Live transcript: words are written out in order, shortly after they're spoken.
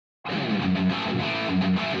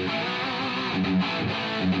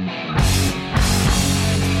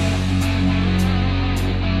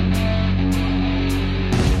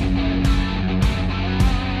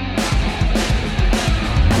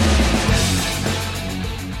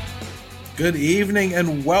Good evening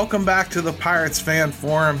and welcome back to the Pirates Fan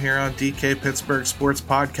Forum here on DK Pittsburgh Sports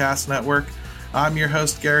Podcast Network. I'm your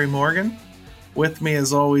host, Gary Morgan. With me,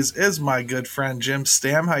 as always, is my good friend, Jim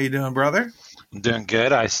Stamm. How you doing, brother? I'm doing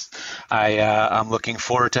good. I'm looking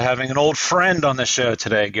forward to having an old friend on the show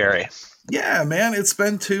today, Gary. Yeah, man, it's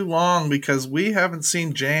been too long because we haven't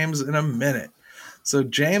seen James in a minute. So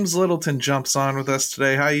James Littleton jumps on with us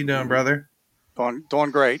today. How you doing, brother?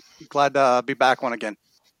 Doing great. Glad to be back on again.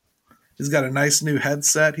 He's got a nice new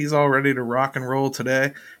headset. He's all ready to rock and roll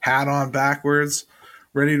today. Hat on backwards,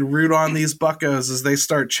 ready to root on these buccos as they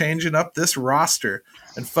start changing up this roster.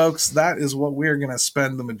 And folks, that is what we're going to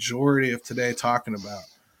spend the majority of today talking about.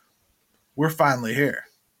 We're finally here.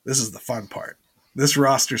 This is the fun part. This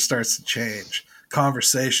roster starts to change.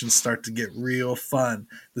 Conversations start to get real fun.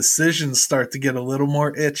 Decisions start to get a little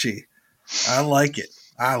more itchy. I like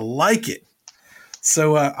it.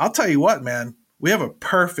 So I'll tell you what, man. We have a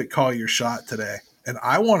perfect call your shot today, and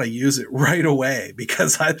I want to use it right away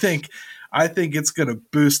because I think it's going to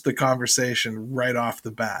boost the conversation right off the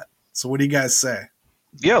bat. So what do you guys say?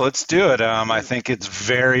 Yeah, let's do it. I think it's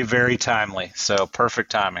very, very timely. So perfect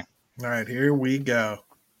timing. All right, here we go.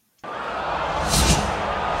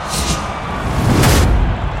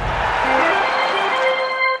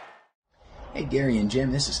 Hey, Gary and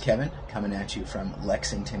Jim, this is Kevin coming at you from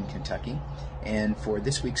Lexington, Kentucky. And for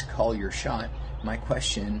this week's Call Your Shot, my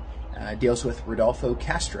question deals with Rodolfo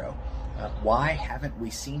Castro. Why haven't we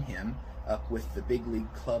seen him up with the big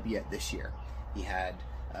league club yet this year? He had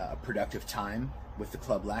a productive time with the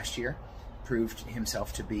club last year, proved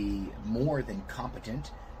himself to be more than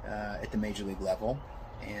competent at the major league level,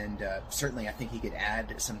 and certainly I think he could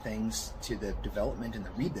add some things to the development and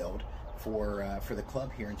the rebuild for the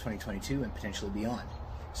club here in 2022 and potentially beyond.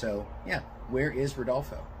 So, yeah, where is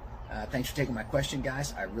Rodolfo? Thanks for taking my question,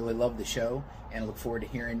 guys. I really love the show, and I look forward to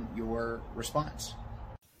hearing your response.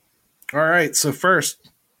 All right. So first,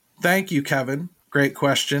 thank you, Kevin. Great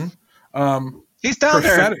question. He's down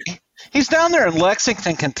there. He's down there in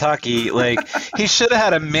Lexington, Kentucky. Like, he should have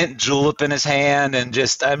had a mint julep in his hand and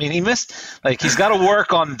he missed. Like, he's got to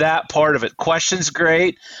work on that part of it. Question's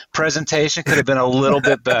great. Presentation could have been a little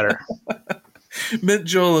bit better. Mint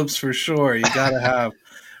juleps for sure. You got to have.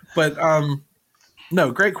 But, no,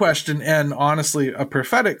 great question, and honestly, a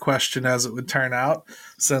prophetic question as it would turn out,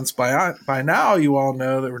 since by now you all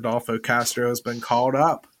know that Rodolfo Castro has been called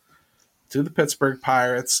up to the Pittsburgh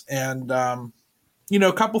Pirates, and,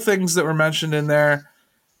 a couple things that were mentioned in there.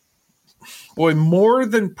 Boy, more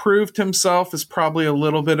than proved himself is probably a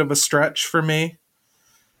little bit of a stretch for me.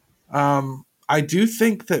 I do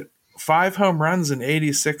think that 5 home runs and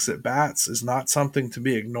 86 at-bats is not something to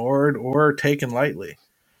be ignored or taken lightly.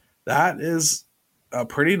 That is a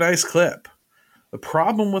pretty nice clip. The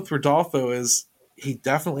problem with Rodolfo is he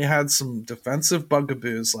definitely had some defensive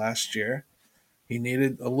bugaboos last year. He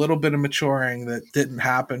needed a little bit of maturing that didn't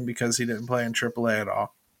happen because he didn't play in AAA at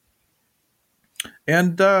all.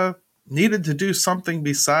 And needed to do something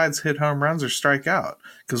besides hit home runs or strike out.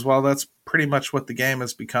 Because while that's pretty much what the game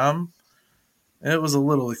has become, it was a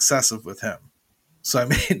little excessive with him. So,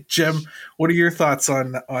 Jim, what are your thoughts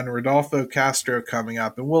on Rodolfo Castro coming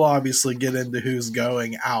up? And we'll obviously get into who's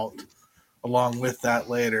going out along with that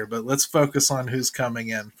later, but let's focus on who's coming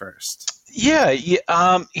in first. Yeah.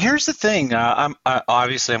 Here's the thing. I'm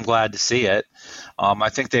glad to see it. I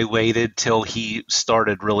think they waited till he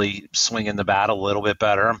started really swinging the bat a little bit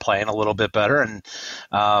better and playing a little bit better. And,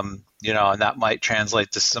 and that might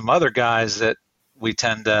translate to some other guys that we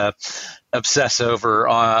tend to obsess over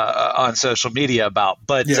on social media about.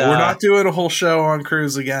 But yeah, we're not doing a whole show on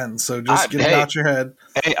Cruz again, so just get it out your head.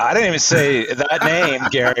 Hey, I didn't even say that name,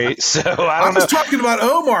 Gary, so I don't know. I was talking about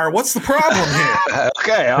Omar. What's the problem here?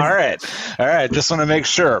 Okay, all right. Just want to make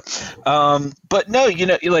sure. But no,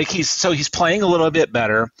 he's playing a little bit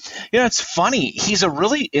better. It's funny. He's a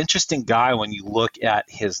really interesting guy when you look at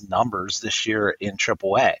his numbers this year in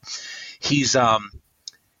AAA. He's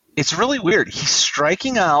it's really weird. He's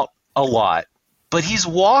striking out a lot, but he's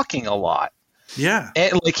walking a lot. Yeah.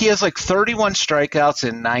 And he has 31 strikeouts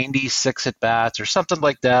and 96 at bats or something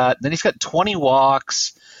like that. Then he's got 20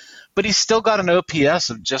 walks, but he's still got an OPS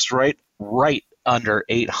of just right under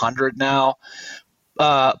 800 now.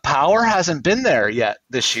 Power hasn't been there yet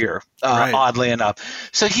this year, right. Oddly enough.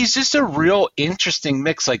 So he's just a real interesting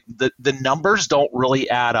mix. The numbers don't really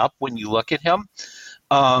add up when you look at him.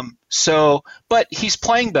 But he's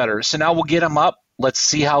playing better. So now we'll get him up. Let's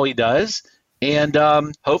see how he does. And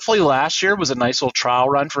hopefully last year was a nice little trial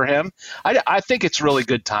run for him. I think it's really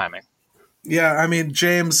good timing. Yeah, I mean,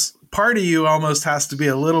 James, part of you almost has to be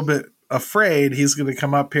a little bit afraid he's going to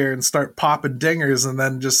come up here and start popping dingers and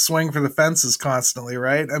then just swing for the fences constantly,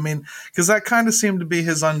 right? I mean, because that kind of seemed to be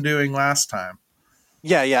his undoing last time.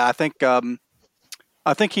 Yeah. I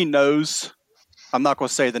think he knows. I'm not going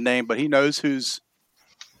to say the name, but he knows who's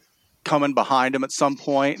coming behind him at some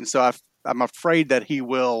point, and so I'm afraid that he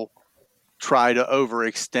will try to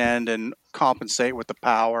overextend and compensate with the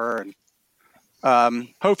power, and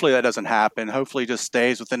hopefully that doesn't happen. Hopefully he just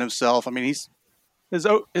stays within himself. I mean, his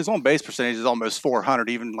on base percentage is almost 400,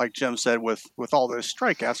 even like Jim said, with all those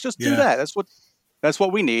strikeouts. Just do that. That's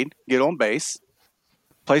what we need. Get on base,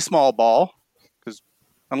 play small ball, because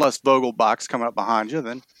unless Vogelbach's coming up behind you,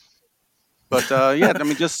 then. But I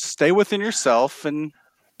mean, just stay within yourself and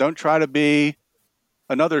don't try to be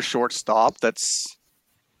another shortstop that's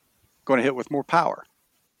going to hit with more power.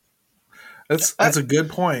 That's a good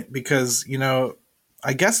point because,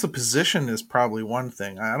 I guess the position is probably one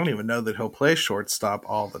thing. I don't even know that he'll play shortstop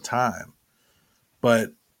all the time.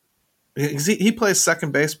 But he plays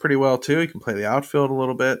second base pretty well, too. He can play the outfield a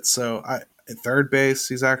little bit. So at third base,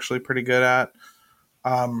 he's actually pretty good at.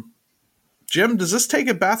 Jim, does this take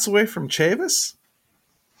at bats away from Chavis?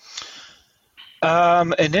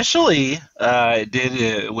 Initially, it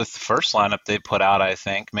did with the first lineup they put out, I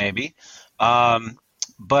think, maybe.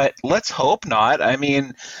 But let's hope not. I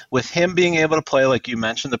mean, with him being able to play, like you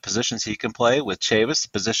mentioned, the positions he can play, with Chavis, the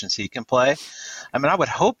positions he can play, I mean, I would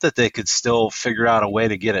hope that they could still figure out a way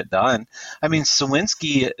to get it done. I mean,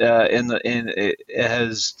 Sawinski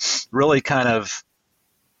has really kind of,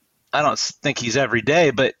 I don't think he's every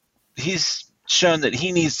day, but he's shown that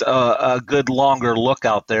he needs a good longer look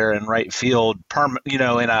out there in right field, in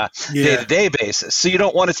a day-to-day basis. So you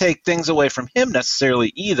don't want to take things away from him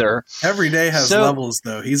necessarily either. Every day has levels,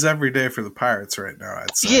 though. He's every day for the Pirates right now,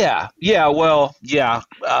 I'd say.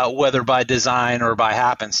 Whether by design or by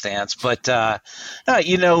happenstance. But, I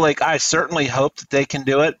certainly hope that they can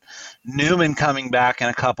do it. Newman coming back in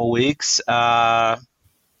a couple weeks,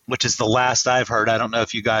 which is the last I've heard. I don't know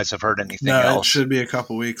if you guys have heard anything else. No, it should be a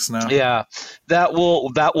couple weeks now. Yeah, that will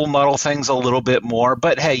muddle things a little bit more.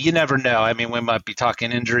 But hey, you never know. I mean, we might be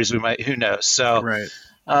talking injuries. Who knows? So, right.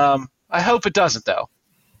 I hope it doesn't, though.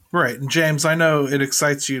 Right, and James, I know it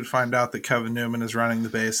excites you to find out that Kevin Newman is running the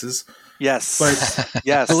bases. Yes, but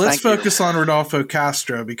yes. But let's focus on Rodolfo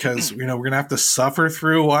Castro because we're going to have to suffer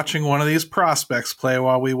through watching one of these prospects play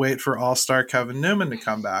while we wait for All-Star Kevin Newman to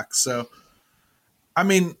come back. So, I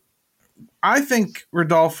mean, I think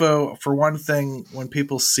Rodolfo, for one thing, when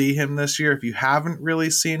people see him this year, if you haven't really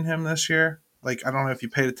seen him this year, like I don't know if you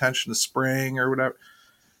paid attention to spring or whatever,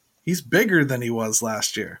 he's bigger than he was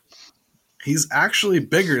last year. He's actually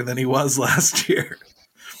bigger than he was last year.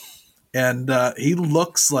 And he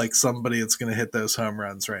looks like somebody that's going to hit those home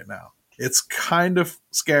runs right now. It's kind of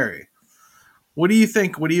scary. What do you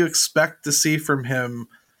think? What do you expect to see from him?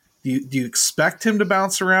 Do you expect him to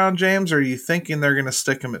bounce around, James, or are you thinking they're going to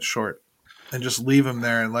stick him at short and just leave him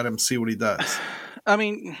there and let him see what he does? I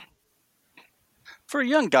mean, for a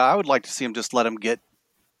young guy, I would like to see him just let him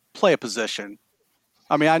play a position.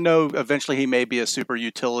 I mean, I know eventually he may be a super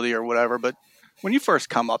utility or whatever, but when you first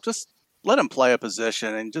come up, just let him play a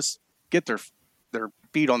position and just get their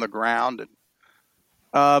feet on the ground.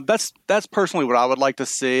 And that's personally what I would like to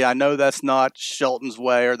see. I know that's not Shelton's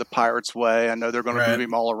way or the Pirates' way. I know they're going to move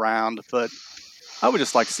him all around, but I would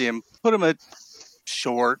just like to see him put him at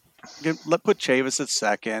short, put Chavis at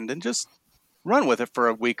second, and just run with it for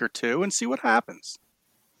a week or two and see what happens.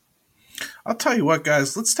 I'll tell you what,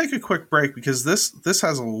 guys, let's take a quick break because this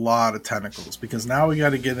has a lot of tentacles because now we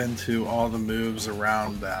got to get into all the moves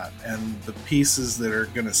around that and the pieces that are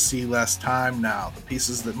going to see less time now, the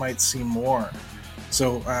pieces that might see more.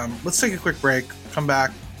 So let's take a quick break, come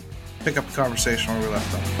back, pick up the conversation where we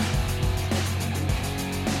left off.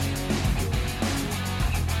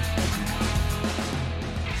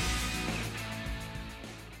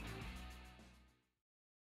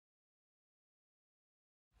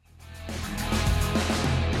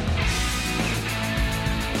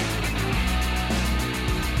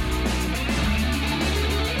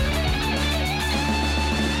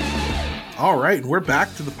 All right, and we're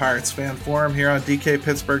back to the Pirates Fan Forum here on DK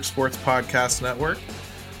Pittsburgh Sports Podcast Network.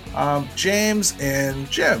 James and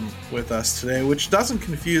Jim with us today, which doesn't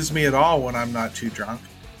confuse me at all when I'm not too drunk.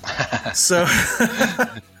 So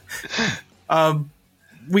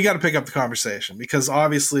we got to pick up the conversation because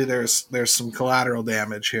obviously there's some collateral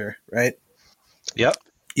damage here, right? Yep.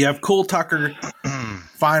 You have Cole Tucker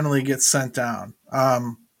finally gets sent down.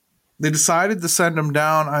 They decided to send him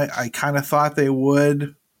down. I kind of thought they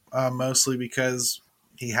would, mostly because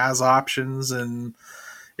he has options and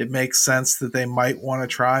it makes sense that they might want to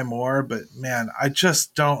try more. But, man, I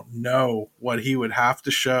just don't know what he would have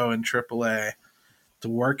to show in AAA to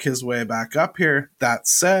work his way back up here. That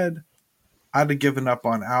said, I'd have given up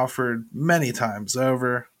on Alfred many times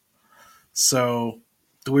over. So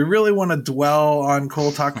do we really want to dwell on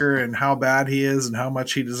Cole Tucker and how bad he is and how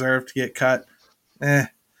much he deserved to get cut?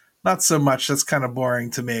 Not so much. That's kind of boring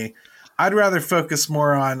to me. I'd rather focus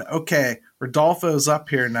more on, okay, Rodolfo's up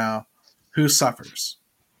here now. Who suffers?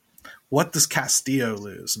 What does Castillo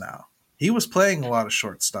lose now? He was playing a lot of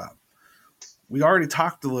shortstop. We already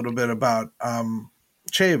talked a little bit about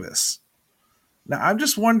Chavis. Now, I'm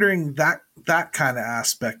just wondering that kind of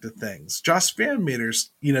aspect of things. Josh Van Meter's,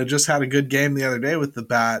 just had a good game the other day with the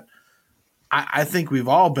bat. I think we've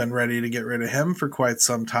all been ready to get rid of him for quite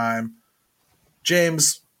some time.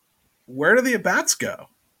 James, where do the at-bats go?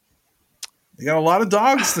 They got a lot of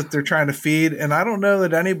dogs that they're trying to feed, and I don't know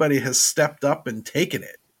that anybody has stepped up and taken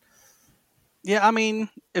it. Yeah, I mean,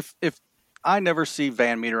 if I never see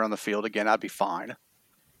Van Meter on the field again, I'd be fine.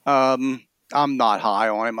 I'm not high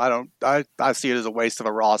on him. I see it as a waste of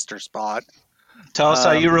a roster spot. Tell us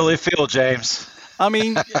how you really feel, James. I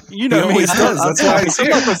mean, He always does. That's why he's I'm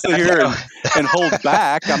here. not going to sit here and hold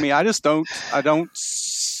back. I mean, I don't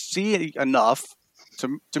see enough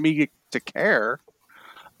to me to care.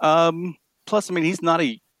 Plus, I mean, he's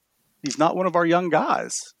not one of our young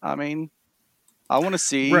guys. I mean, I want to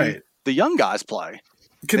see the young guys play.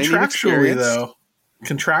 Contractually,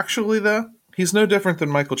 though, he's no different than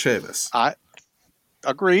Michael Chavis. I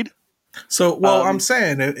agreed. So, I'm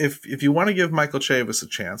saying if you want to give Michael Chavis a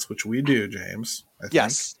chance, which we do, James, I think.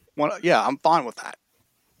 Yes. I'm fine with that.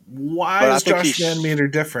 Why is Josh Van Meter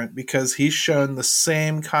different? Because he's shown the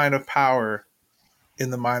same kind of power in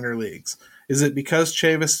the minor leagues. Is it because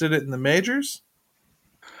Chavis did it in the majors?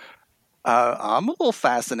 I'm a little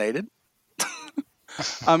fascinated.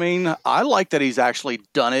 I mean, I like that he's actually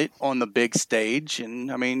done it on the big stage.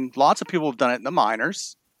 And, I mean, lots of people have done it in the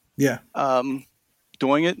minors. Yeah.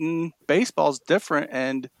 Doing it in baseball is different.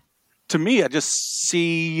 And to me, I just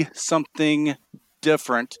see something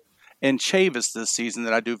different in Chavis this season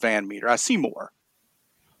than I do Van Meter. I see more.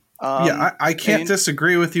 I can't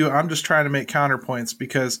disagree with you. I'm just trying to make counterpoints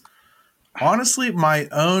because, honestly, my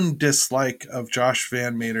own dislike of Josh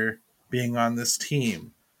Van Meter being on this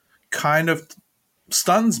team kind of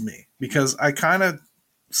stuns me because I kind of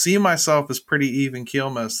see myself as pretty even keel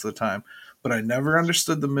most of the time, but I never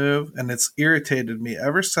understood the move, and it's irritated me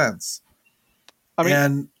ever since.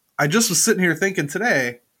 And I just was sitting here thinking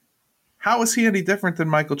today, how is he any different than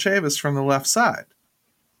Michael Chavis from the left side?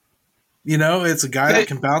 It's a guy that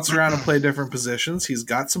can bounce around and play different positions. He's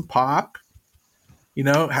got some pop,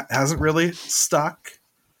 hasn't really stuck.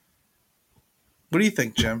 What do you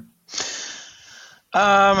think, Jim?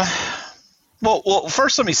 Well,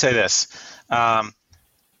 first let me say this.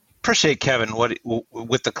 Appreciate Kevin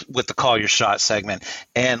with the call your shot segment,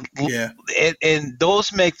 and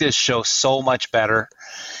those make this show so much better.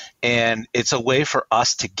 And it's a way for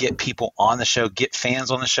us to get people on the show, get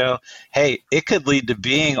fans on the show. Hey, it could lead to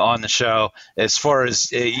being on the show as far as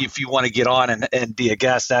if you want to get on and be a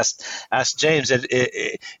guest. Ask James.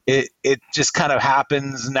 It just kind of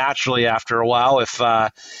happens naturally after a while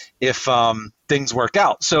if things work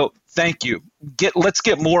out. So thank you. Let's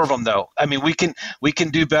get more of them though. I mean, we can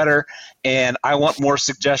do better, and I want more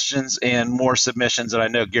suggestions and more submissions, and I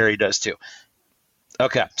know Gary does too.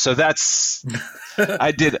 Okay, so that's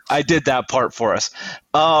I did that part for us.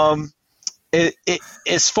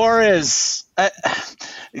 As far as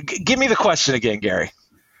give me the question again, Gary.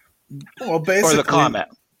 Well, basically, or the comment.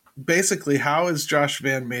 Basically, how is Josh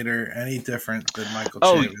Van Meter any different than Michael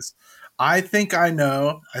Chavis? I think I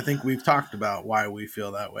know. I think we've talked about why we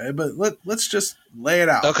feel that way, but let's just lay it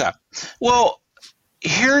out. Okay. Well,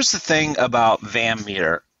 here's the thing about Van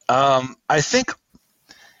Meter. I think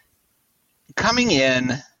coming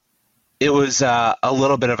in, it was a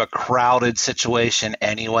little bit of a crowded situation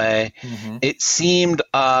anyway. Mm-hmm. It seemed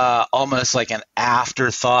almost like an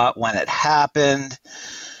afterthought when it happened.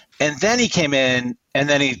 And then he came in, and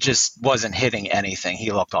then he just wasn't hitting anything.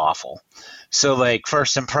 He looked awful. So,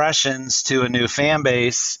 first impressions to a new fan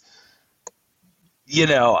base,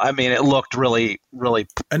 I mean, it looked really, really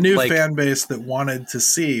a new like, fan base that wanted to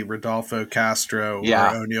see Rodolfo Castro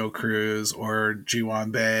Yeah. or O'Neal Cruz or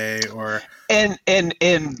Jiwan Bay or and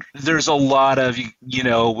there's a lot of,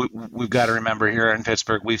 we've got to remember here in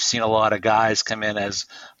Pittsburgh, we've seen a lot of guys come in as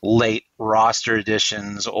late roster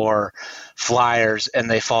additions or flyers, and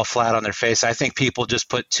they fall flat on their face. I think people just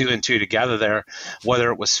put two and two together there,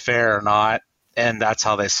 whether it was fair or not, and that's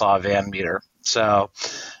how they saw Van Meter. So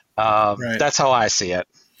Right. that's how I see it.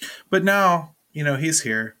 But now, he's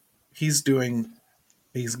here. He's getting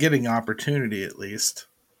opportunity at least.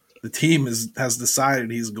 The team has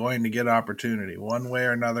decided he's going to get opportunity one way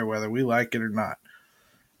or another, whether we like it or not.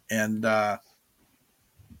 And I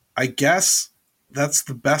guess that's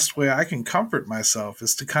the best way I can comfort myself,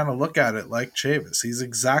 is to kind of look at it like Chavis. He's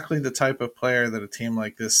exactly the type of player that a team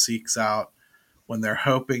like this seeks out when they're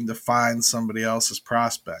hoping to find somebody else's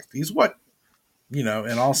prospect. He's what, in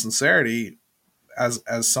all sincerity, as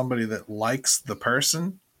somebody that likes the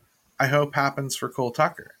person, I hope happens for Cole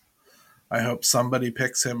Tucker. I hope somebody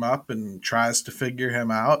picks him up and tries to figure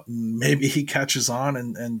him out, and maybe he catches on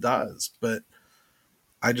and does. But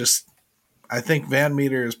I think Van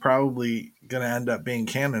Meter is probably going to end up being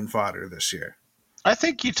cannon fodder this year. I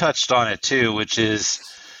think you touched on it too, which is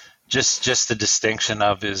just the distinction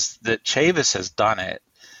of is that Chavis has done it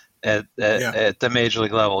at the major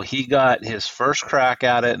league level. He got his first crack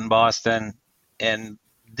at it in Boston and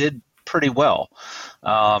did pretty well.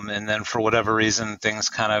 And then for whatever reason, things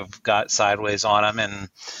kind of got sideways on him, and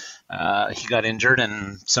he got injured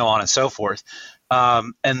and so on and so forth.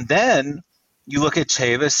 And then you look at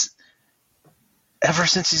Chavis, ever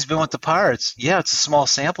since he's been with the Pirates, it's a small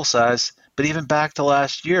sample size, but even back to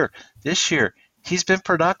last year, this year, he's been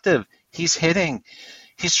productive. He's hitting.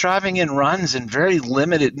 He's driving in runs in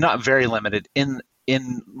not very limited,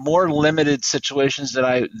 in more limited situations than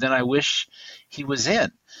I wish he was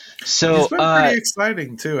in. So he's been pretty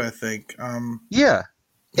exciting too, I think.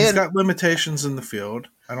 He's got limitations in the field.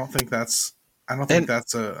 I don't think that's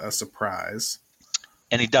a surprise.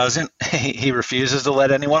 And he doesn't. He refuses to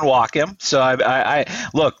let anyone walk him. So I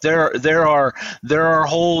look, there are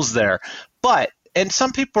holes there. And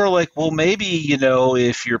some people are like, well, maybe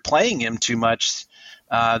if you're playing him too much,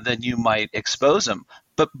 then you might expose him.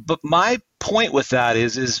 But my point with that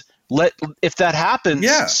is if that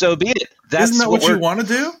happens, so be it. Isn't that what you want to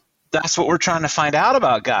do? That's what we're trying to find out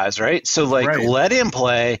about guys, right? So let him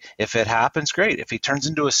play. If it happens, great. If he turns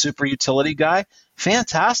into a super utility guy,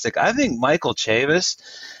 fantastic. I think Michael Chavis,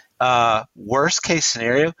 worst case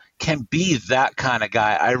scenario, can be that kind of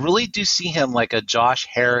guy. I really do see him like a Josh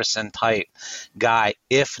Harrison type guy,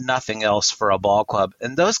 if nothing else, for a ball club.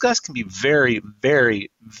 And those guys can be very,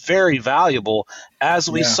 very, very valuable, as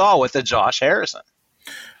we saw with the Josh Harrison.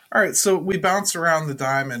 All right, so we bounced around the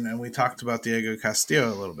diamond and we talked about Diego Castillo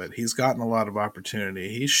a little bit. He's gotten a lot of opportunity.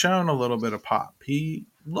 He's shown a little bit of pop. He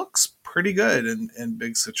looks pretty good in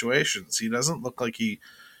big situations. He doesn't look like he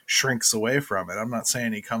shrinks away from it. I'm not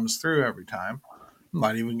saying he comes through every time. I'm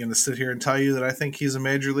not even going to sit here and tell you that I think he's a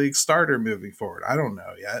major league starter moving forward. I don't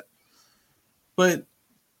know yet. But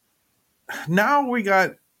now we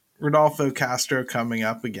got Rodolfo Castro coming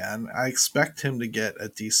up again. I expect him to get a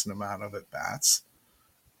decent amount of at-bats.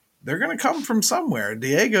 They're going to come from somewhere.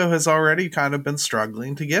 Diego has already kind of been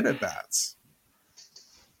struggling to get at-bats.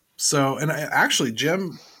 So, and actually,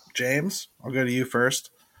 James, I'll go to you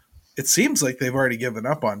first. It seems like they've already given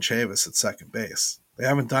up on Chavis at second base. They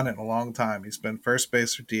haven't done it in a long time. He's been first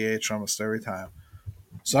base or DH almost every time.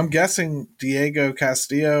 So I'm guessing Diego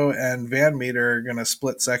Castillo and Van Meter are going to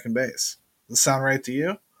split second base. Does this sound right to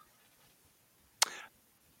you?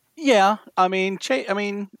 Yeah,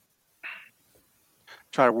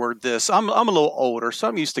 try to word this. I'm a little older, so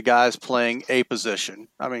I'm used to guys playing a position.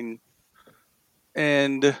 I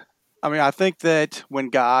think that when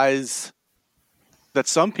guys, that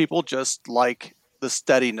some people just like the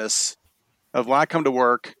steadiness of when I come to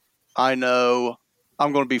work, I know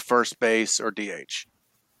I'm going to be first base or DH.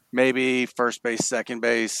 Maybe first base, second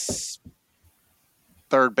base,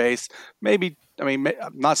 third base. Maybe, I'm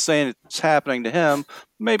not saying it's happening to him.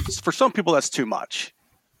 Maybe for some people that's too much.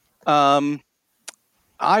 Gosh,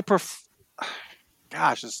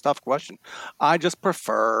 it's a tough question. I just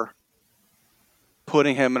prefer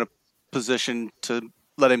putting him in a position to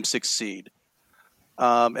let him succeed.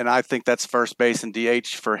 And I think that's first base and DH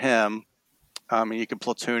for him. You can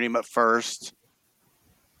platoon him at first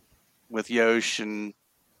with Yosh and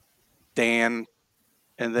Dan.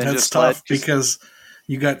 And then that's tough because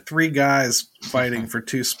you got three guys fighting for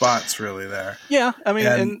two spots really there. Yeah.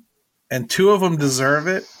 And two of them deserve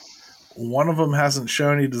it. One of them hasn't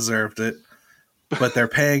shown he deserved it, but they're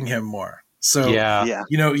paying him more. So, Yeah.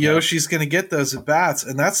 Yoshi's going to get those at bats,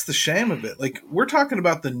 and that's the shame of it. Like, we're talking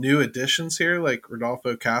about the new additions here, like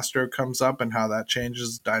Rodolfo Castro comes up and how that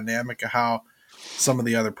changes the dynamic of how some of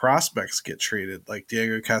the other prospects get treated, like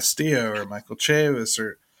Diego Castillo or Michael Chavis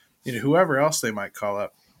or whoever else they might call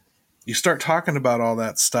up. You start talking about all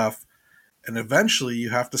that stuff, and eventually you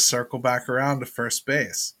have to circle back around to first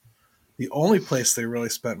base. The only place they really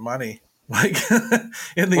spent money, like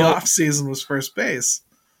in the off season, was first base.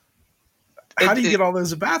 How do you get all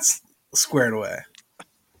those at-bats squared away?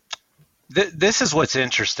 This is what's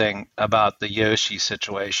interesting about the Yoshi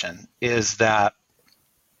situation is that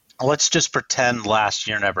let's just pretend last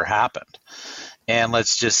year never happened. And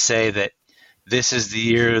let's just say that this is the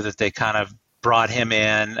year that they kind of brought him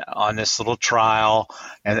in on this little trial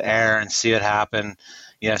and error and see what happen,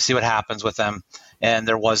 see what happens with him. And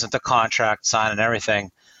there wasn't a contract signed and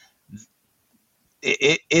everything.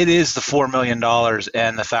 It is the $4 million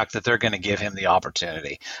and the fact that they're going to give him the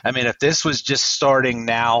opportunity. I mean, if this was just starting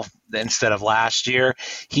now instead of last year,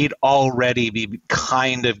 he'd already be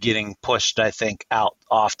kind of getting pushed, I think,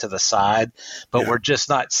 off to the side. But we're just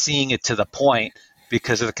not seeing it to the point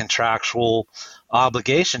because of the contractual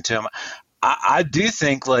obligation to him. I do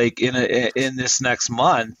think, like in this next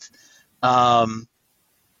month,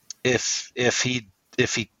 if he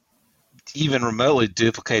even remotely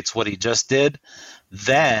duplicates what he just did,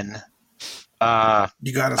 then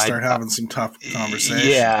you got to start having some tough conversations.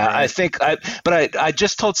 Yeah, right? I think I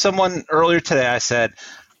just told someone earlier today, I said,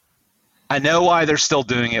 I know why they're still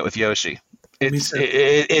doing it with Yoshi. At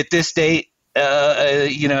this date,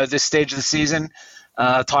 this stage of the season,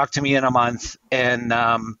 talk to me in a month, and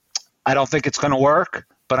I don't think it's going to work,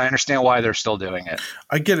 but I understand why they're still doing it.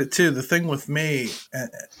 I get it too. The thing with me,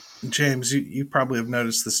 James, you probably have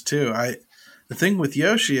noticed this too. The thing with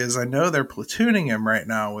Yoshi is I know they're platooning him right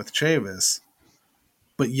now with Chavis,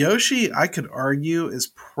 but Yoshi, I could argue, is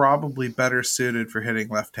probably better suited for hitting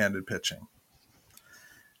left-handed pitching.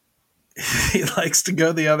 He likes to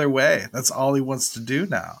go the other way. That's all he wants to do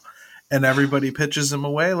now. And everybody pitches him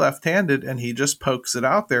away left-handed, and he just pokes it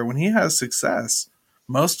out there. When he has success,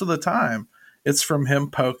 most of the time, it's from him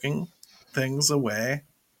poking things away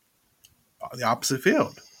the opposite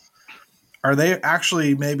field. Are they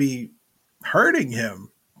actually maybe hurting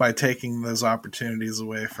him by taking those opportunities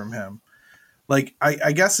away from him? Like,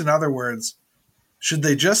 I guess in other words, should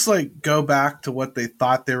they just like go back to what they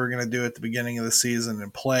thought they were going to do at the beginning of the season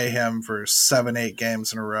and play him for 7-8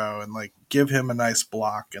 games in a row and like give him a nice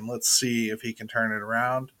block and let's see if he can turn it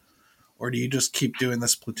around? Or do you just keep doing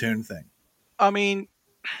this platoon thing? I mean,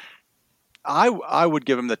 I would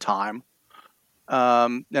give him the time.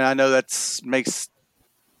 And I know that makes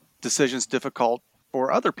decisions difficult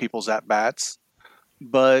for other people's at-bats,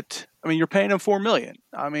 but I mean, you're paying him $4 million.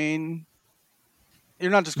 I mean,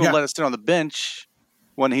 you're not just going to let us sit on the bench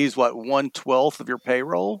when he's 1/12 of your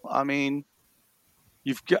payroll. I mean,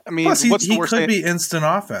 Plus, he could be instant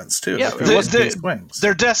offense too. Yeah,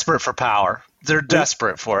 they're desperate for power. They're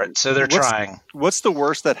desperate for it, so they're trying. What's the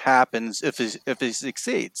worst that happens if he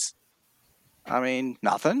succeeds? I mean,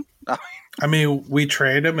 nothing. I mean, we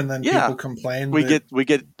trade him, and then people complain. We got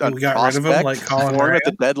rid of him, like Colin Moran at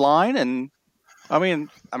the deadline, and I mean,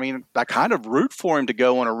 I kind of root for him to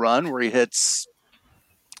go on a run where he hits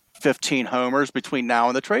 15 homers between now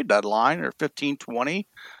and the trade deadline, or 15, 20,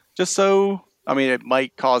 just so. I mean, it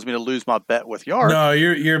might cause me to lose my bet with Yark. No,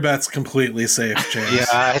 your bet's completely safe, James. Yeah,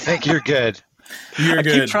 I think you're good. I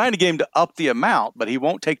keep trying to get him to up the amount, but he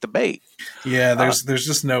won't take the bait. Yeah, there's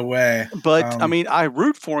just no way. But I mean, I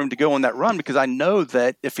root for him to go on that run because I know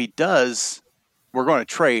that if he does, we're going to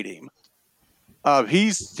trade him.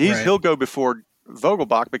 He'll go before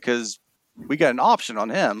Vogelbach because we got an option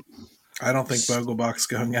on him. I don't think Vogelbach's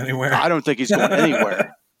going anywhere. I don't think he's going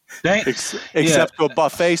anywhere. Except to a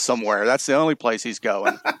buffet somewhere. That's the only place he's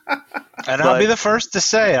going. And I'll be the first to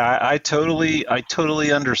say I totally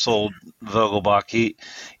undersold Vogelbach.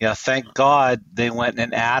 Thank God they went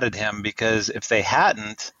and added him, because if they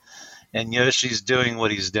hadn't, and Yoshi's doing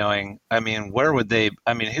what he's doing, I mean, where would they?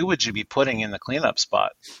 I mean, who would you be putting in the cleanup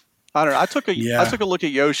spot? I don't know. I took a look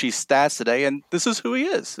at Yoshi's stats today, and this is who he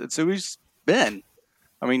is. It's who he's been.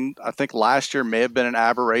 I mean, I think last year may have been an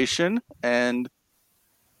aberration,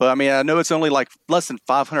 but I mean, I know it's only like less than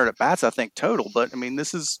 500 at bats, I think, total. But I mean,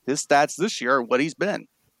 this is his stats this year, what he's been.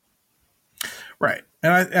 Right.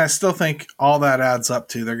 And I still think all that adds up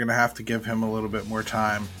to they're going to have to give him a little bit more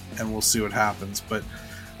time, and we'll see what happens. But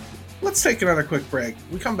let's take another quick break.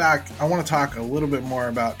 We come back, I want to talk a little bit more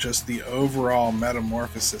about just the overall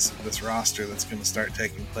metamorphosis of this roster that's going to start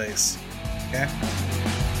taking place. Okay?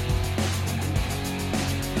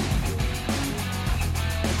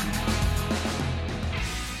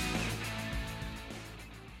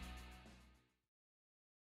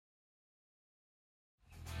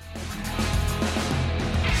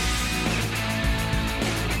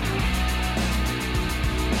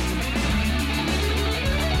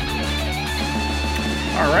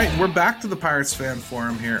 All right, we're back to the Pirates Fan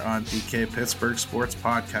Forum here on DK Pittsburgh Sports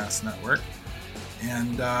Podcast Network.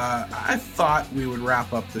 And I thought we would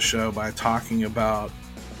wrap up the show by talking about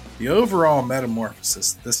the overall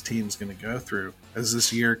metamorphosis this team's going to go through as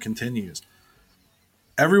this year continues.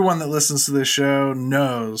 Everyone that listens to this show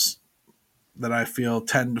knows that I feel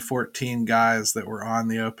 10 to 14 guys that were on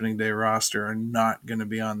the opening day roster are not going to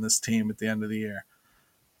be on this team at the end of the year.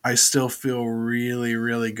 I still feel really,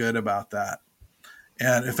 really good about that.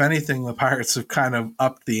 And if anything, the Pirates have kind of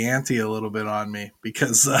upped the ante a little bit on me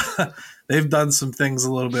because they've done some things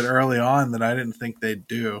a little bit early on that I didn't think they'd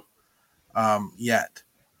do yet.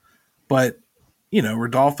 But, you know,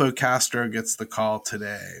 Rodolfo Castro gets the call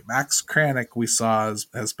today. Max Kranick, we saw,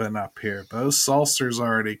 has been up here. Bo Sulcer's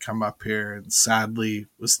already come up here and sadly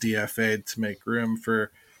was DFA'd to make room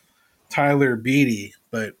for Tyler Beatty.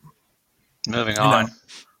 But moving on. Know,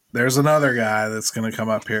 there's another guy that's going to come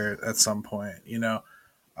up here at some point, you know.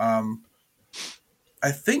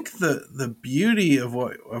 I think the beauty of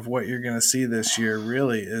what you're going to see this year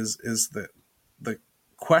really is the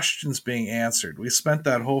questions being answered. We spent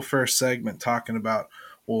that whole first segment talking about,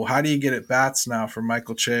 well, how do you get at bats now for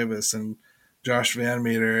Michael Chavis and Josh Van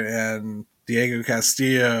Meter and Diego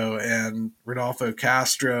Castillo and Rodolfo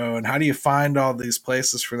Castro, and how do you find all these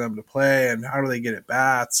places for them to play, and how do they get at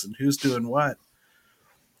bats, and who's doing what?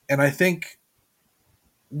 And I think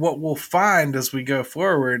what we'll find as we go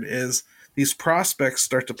forward is these prospects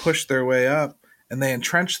start to push their way up and they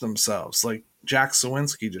entrench themselves like Jack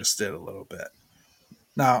Sawinski just did a little bit.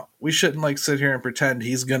 Now, we shouldn't sit here and pretend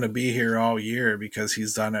he's going to be here all year because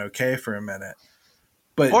he's done okay for a minute.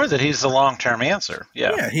 But, or that he's the long-term answer.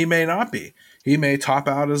 Yeah, he may not be. He may top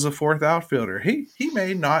out as a fourth outfielder. He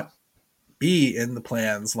may not be in the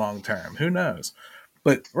plans long-term. Who knows?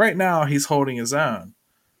 But right now he's holding his own.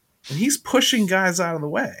 And he's pushing guys out of the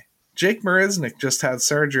way. Jake Marisnick just had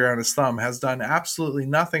surgery on his thumb, has done absolutely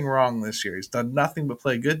nothing wrong this year. He's done nothing but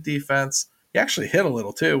play good defense. He actually hit a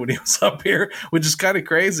little too when he was up here, which is kind of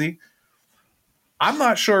crazy. I'm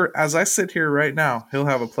not sure, as I sit here right now, he'll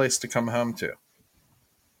have a place to come home to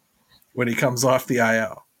when he comes off the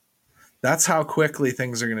IL. That's how quickly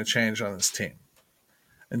things are going to change on this team.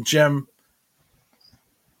 And Jim,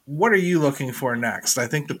 what are you looking for next? I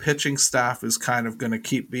think the pitching staff is kind of going to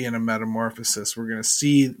keep being a metamorphosis. We're going to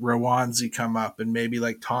see Rowanzi come up and maybe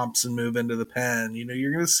Thompson move into the pen. You know,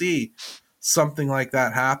 you're going to see something like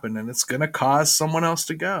that happen, and it's going to cause someone else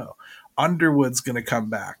to go. Underwood's going to come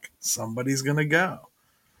back. Somebody's going to go.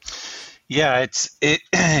 Yeah,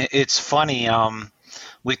 it's funny.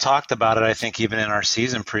 We talked about it, I think, even in our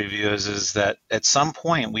season previews, is that at some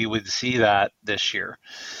point we would see that this year.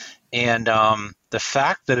 And the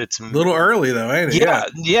fact that it's a little early, though, ain't it?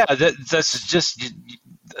 Yeah. That's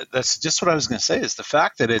just what I was going to say. Is the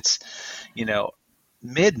fact that it's,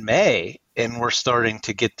 mid-May and we're starting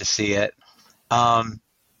to get to see it.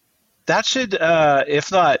 That should,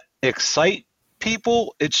 if not excite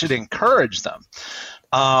people, it should encourage them.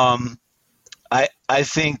 I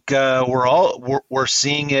think we're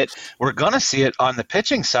seeing it. We're going to see it on the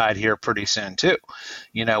pitching side here pretty soon too.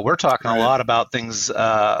 We're talking a lot about things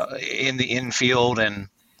in the infield and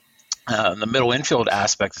the middle infield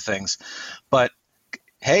aspect of things. But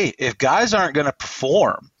hey, if guys aren't going to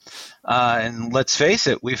perform, and let's face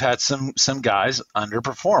it, we've had some guys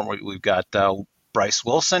underperform. We've got Bryce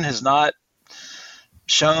Wilson has not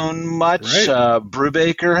shown much. Right.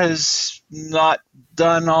 Brubaker has not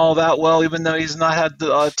done all that well, even though he's not had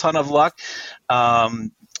a ton of luck.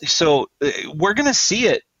 So we're going to see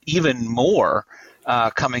it even more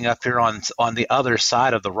coming up here on the other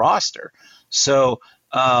side of the roster. So,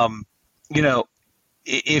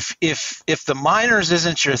 if the minors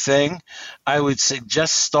isn't your thing, I would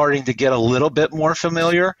suggest starting to get a little bit more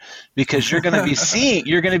familiar, because you're going to be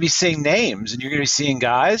seeing names, and you're going to be seeing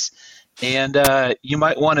guys, and you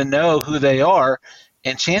might want to know who they are.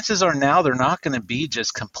 And chances are now they're not going to be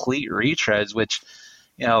just complete retreads, which,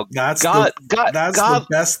 that's the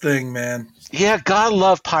best thing, man. Yeah, God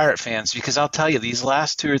love Pirate fans, because I'll tell you, these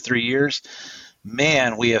last 2 or 3 years,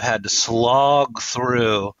 man, we have had to slog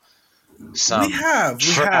through some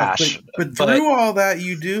trash. But through all that,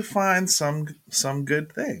 you do find some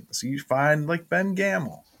good things. You find Ben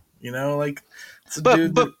Gamble,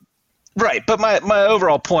 right. But my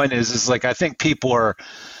overall point is I think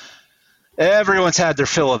everyone's had their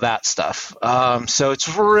fill of that stuff. So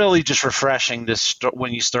it's really just refreshing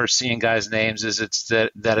when you start seeing guys' names,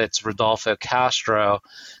 that it's Rodolfo Castro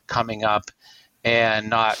coming up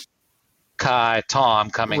and not Kai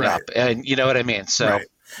Tom coming up. And you know what I mean? So, right.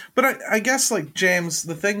 But I guess James,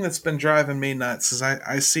 the thing that's been driving me nuts is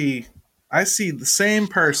I see the same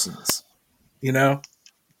persons,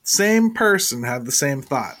 same person have the same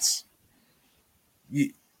thoughts.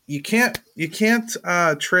 You can't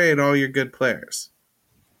trade all your good players.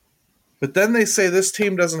 But then they say this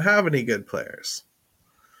team doesn't have any good players.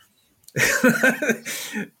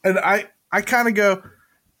 And I kind of go,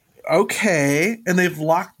 okay, and they've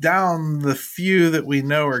locked down the few that we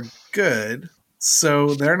know are good,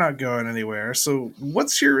 so they're not going anywhere. So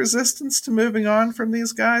what's your resistance to moving on from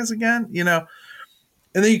these guys again? You know,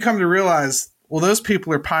 and then you come to realize, well, those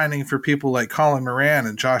people are pining for people like Colin Moran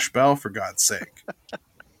and Josh Bell, for God's sake.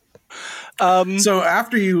 So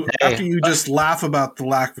after you just laugh about the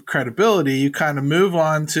lack of credibility, you kind of move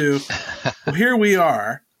on to, well, here we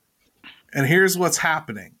are, and here's what's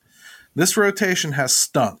happening. This rotation has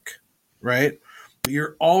stunk, right? But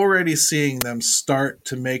you're already seeing them start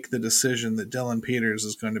to make the decision that Dylan Peters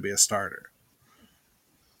is going to be a starter.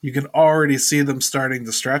 You can already see them starting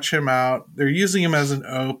to stretch him out. They're using him as an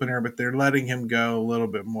opener, but they're letting him go a little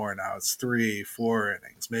bit more now. It's 3-4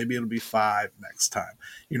 innings. Maybe it'll be 5 next time.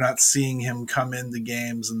 You're not seeing him come into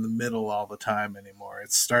games in the middle all the time anymore.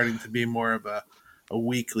 It's starting to be more of a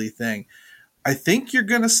weekly thing. I think you're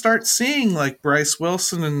going to start seeing like Bryce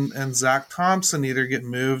Wilson and Zach Thompson either get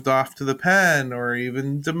moved off to the pen or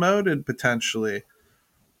even demoted potentially.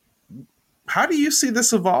 How do you see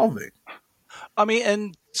this evolving? I mean,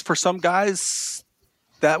 and for some guys,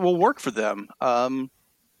 that will work for them. I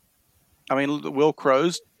mean, Will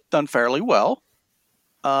Crow's done fairly well.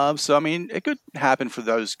 So, I mean, it could happen for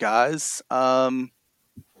those guys. But,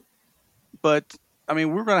 I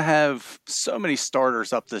mean, we're going to have so many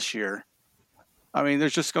starters up this year. I mean,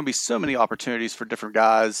 there's just going to be so many opportunities for different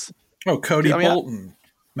guys. Oh, Cody Bolton.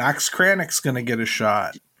 Max Kranick's going to get a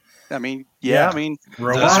shot. I mean, yeah. I mean,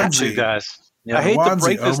 those are 2 guys. Yeah, I hate to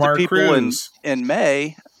break this to people in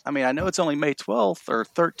May. I mean, I know it's only May 12th or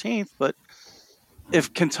 13th, but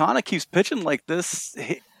if Quintana keeps pitching like this,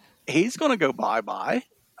 he's going to go bye-bye.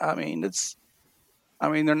 I mean,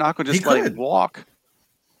 they're not going to just let him walk.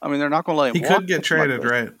 I mean, they're not going to let him walk. He could get traded,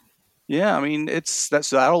 right? Yeah, I mean,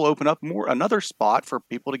 that'll open up another spot for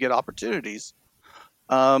people to get opportunities.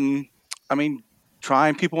 I mean,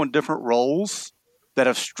 trying people in different roles that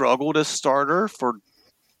have struggled as starter for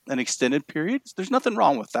an extended period. There's nothing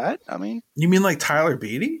wrong with that. I mean, you mean like Tyler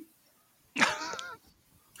Beatty?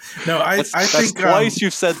 No, I think twice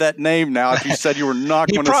you've said that name now. If you said you were not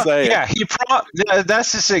going to say it,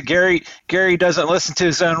 that's just it. Gary doesn't listen to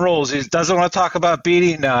his own rules. He doesn't want to talk about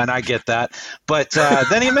Beatty. No, and I get that. But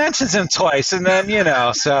then he mentions him twice, and then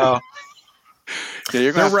so. Yeah,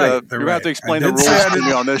 you're going to have to explain the rules to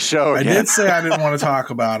me on this show. Again. I did say I didn't want to talk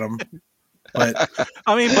about him. But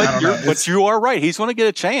I mean, but you are right. He's going to get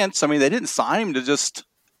a chance. I mean, they didn't sign him to just.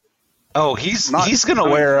 Oh, he's going to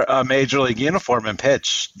wear a major league uniform and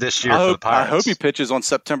pitch this year for the Pirates. I hope he pitches on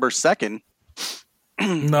September 2nd.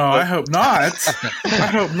 No, I hope not. I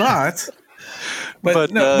hope not.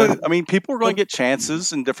 But I mean, people are going to get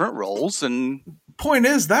chances in different roles. And point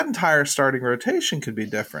is, that entire starting rotation could be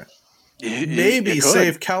different. Maybe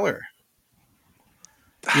save Keller.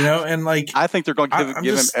 You know, and like I think they're going to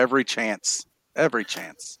give him every chance. Every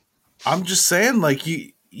chance. I'm just saying, like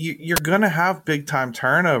you're going to have big time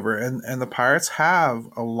turnover, and the Pirates have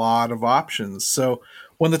a lot of options. So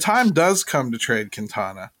when the time does come to trade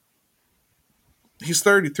Quintana, he's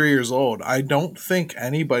 33 years old. I don't think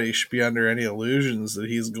anybody should be under any illusions that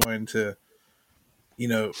he's going to,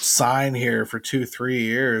 sign here for 2-3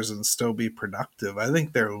 years and still be productive. I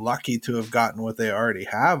think they're lucky to have gotten what they already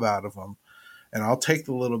have out of him. And I'll take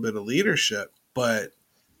the little bit of leadership, but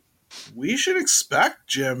we should expect,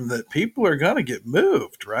 Jim, that people are going to get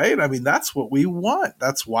moved, right? I mean, that's what we want.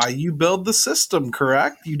 That's why you build the system,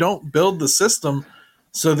 correct? You don't build the system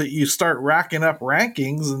so that you start racking up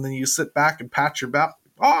rankings and then you sit back and pat your back.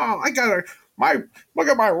 Oh, look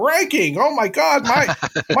at my ranking. Oh my God,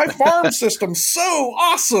 my farm system's so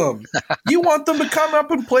awesome. You want them to come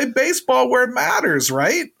up and play baseball where it matters,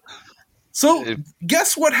 right? So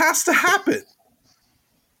guess what has to happen?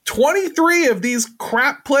 23 of these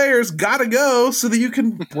crap players got to go so that you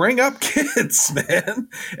can bring up kids, man.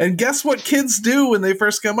 And guess what kids do when they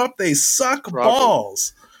first come up? They suck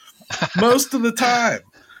balls most of the time.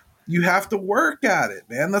 You have to work at it,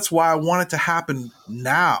 man. That's why I want it to happen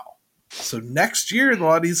now. So next year, a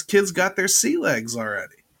lot of these kids got their sea legs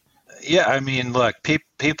already. Yeah, I mean, look,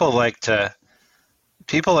 people like to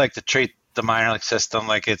treat the minor league system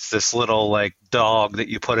like it's this little like dog that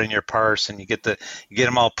you put in your purse, and you get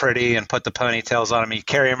them all pretty and put the ponytails on them. And you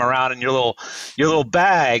carry them around in your little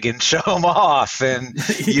bag and show them off, and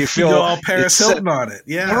you feel you go all Paris Hilton on it.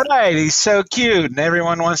 Yeah, right. He's so cute, and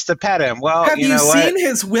everyone wants to pet him. Well, have you seen what?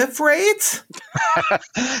 his whip rate?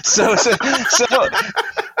 so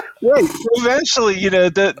wait, eventually,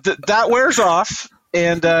 that wears off.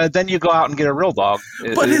 And then you go out and get a real dog.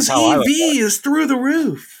 But his EV is through the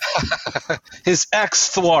roof. His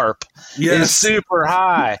X-Thwarp is super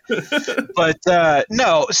high. But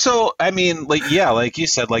no, so I mean, like you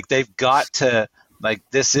said, like they've got to, like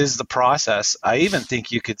this is the process. I even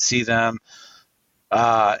think you could see them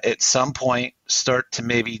at some point start to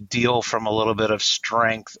maybe deal from a little bit of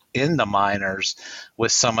strength in the minors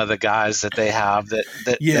with some of the guys that they have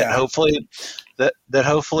that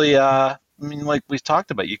hopefully. I mean, like we've talked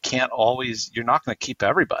about, you're not going to keep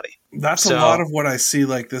everybody. That's a lot of what I see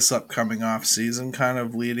like this upcoming off season kind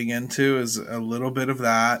of leading into is a little bit of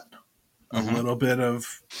that, a little bit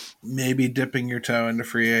of maybe dipping your toe into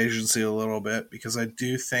free agency a little bit, because I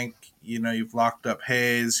do think, you've locked up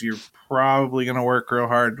Hayes. You're probably going to work real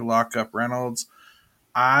hard to lock up Reynolds.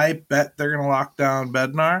 I bet they're going to lock down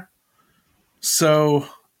Bednar. So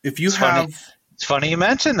if you It's funny you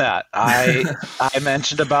mentioned that. I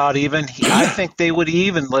mentioned about I think they would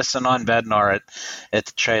even listen on Bednar at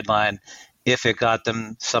the trade line if it got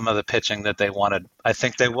them some of the pitching that they wanted. I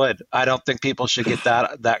think they would. I don't think people should get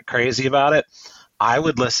that crazy about it. I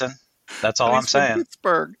would listen. That's all I'm saying.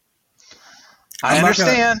 Pittsburgh. I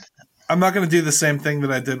understand. I'm not going to do the same thing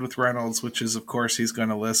that I did with Reynolds, which is, of course, he's going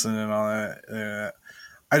to listen and all that.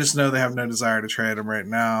 I just know they have no desire to trade him right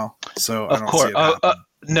now, so I don't see it happen.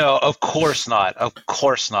 No, of course not. Of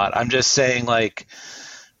course not. I'm just saying, like,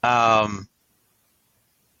 there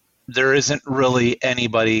isn't really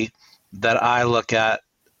anybody that I look at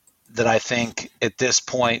that I think at this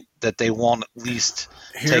point that they won't at least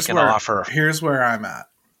take an offer. Here's where I'm at.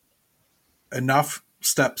 Enough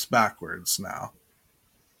steps backwards now.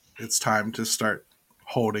 It's time to start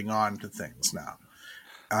holding on to things now.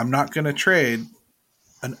 I'm not going to trade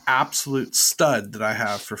an absolute stud that I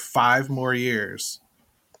have for 5 more years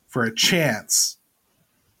for a chance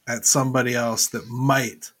at somebody else that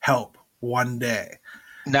might help one day.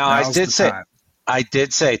 Now, I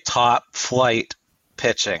did say top flight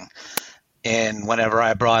pitching, and whenever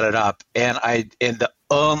I brought it up, and the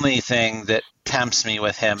only thing that tempts me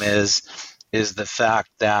with him is the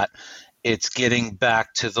fact that it's getting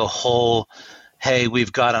back to the whole, hey,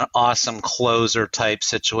 we've got an awesome closer type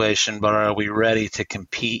situation, but are we ready to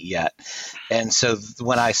compete yet? And so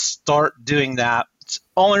when I start doing that, it's the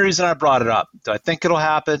only reason I brought it up. Do I think it'll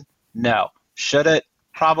happen? No. Should it?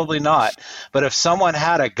 Probably not. But if someone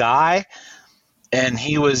had a guy and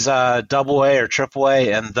he was double A or triple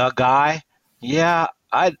A and the guy, yeah,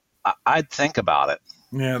 I'd think about it.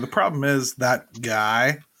 Yeah, the problem is that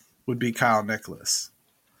guy would be Kyle Nicholas.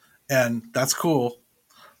 And that's cool,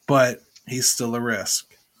 but he's still a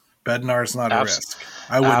risk. Bednar's not a risk.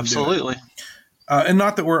 I wouldn't absolutely. Do it. And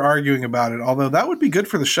not that we're arguing about it, although that would be good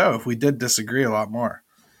for the show if we did disagree a lot more.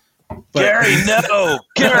 But, Gary, no.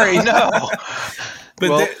 Gary, no.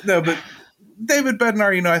 But David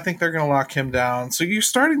Bednar, I think they're going to lock him down. So you're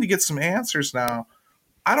starting to get some answers now.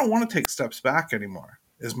 I don't want to take steps back anymore,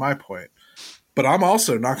 is my point. But I'm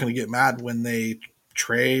also not going to get mad when they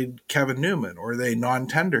trade Kevin Newman or they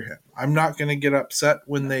non-tender him. I'm not going to get upset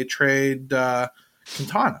when they trade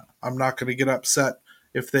Quintana. I'm not going to get upset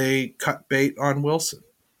if they cut bait on Wilson.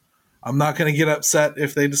 I'm not going to get upset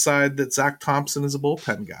if they decide that Zach Thompson is a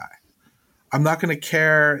bullpen guy. I'm not going to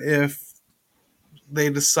care if they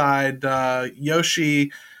decide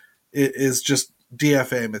Yoshi is just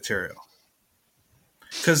DFA material.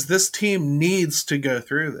 Because this team needs to go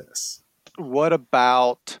through this. What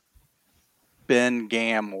about Ben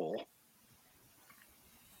Gamel?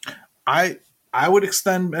 I would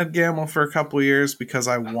extend Ben Gamel for a couple of years because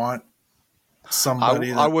I want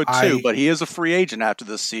somebody. I would too, but he is a free agent after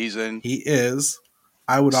this season. He is.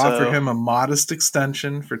 I would offer him a modest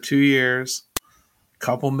extension for 2 years,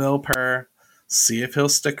 couple mil per. See if he'll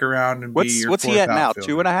stick around and be your what's he at now?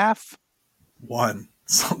 outfielder. 2.5? 1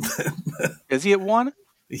 something. Is he at 1?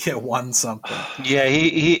 Yeah, 1 something. Yeah,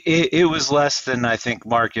 it was less than I think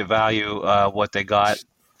market value what they got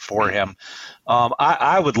for him.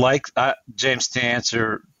 I would like James to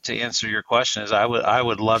answer your question. Is I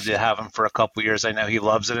would love to have him for a couple years. I know he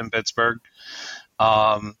loves it in Pittsburgh.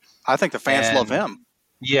 I think the fans love him.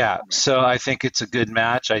 Yeah, so I think it's a good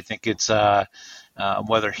match. I think it's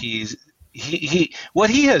whether he what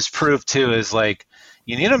he has proved too is like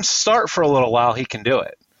you need him to start for a little while. He can do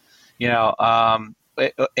it.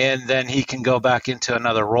 and then he can go back into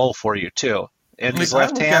another role for you too. And he's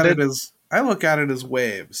Like, left-handed. I look at it as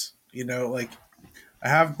waves. You know, like I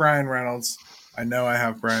have Brian Reynolds. I know I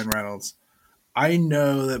have Brian Reynolds. I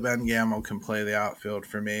know that Ben Gamel can play the outfield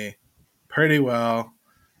for me pretty well.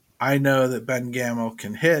 I know that Ben Gamel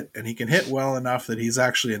can hit, and he can hit well enough that he's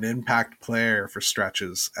actually an impact player for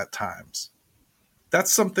stretches at times.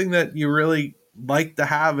 That's something that you really like to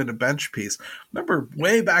have in a bench piece. Remember,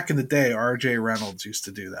 way back in the day, R.J. Reynolds used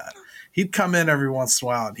to do that. He'd come in every once in a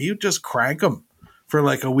while, and he would just crank them for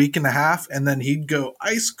like a week and a half, and then he'd go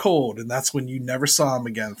ice cold, and that's when you never saw him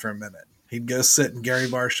again for a minute. He'd go sit in Gary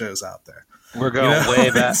Barshow's out there. We're going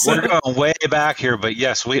way back. We're going way back here, but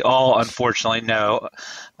yes, we all unfortunately know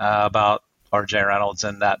about R.J. Reynolds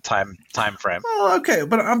in that time frame. Well, okay,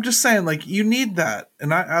 but I'm just saying, like, you need that,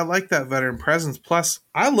 and I like that veteran presence. Plus,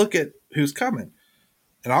 I look at who's coming,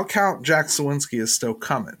 and I'll count Jack Sawinski as still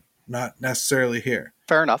coming, not necessarily here.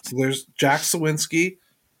 Fair enough. So there's Jack Sawinski,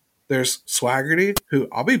 there's Swaggerty, who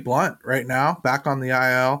I'll be blunt right now, back on the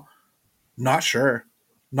IL. Not sure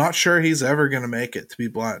he's ever going to make it, to be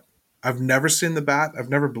blunt. I've never seen the bat. I've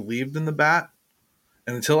never believed in the bat.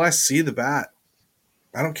 And until I see the bat,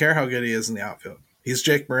 I don't care how good he is in the outfield. He's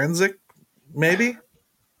Jake Marinzik, maybe.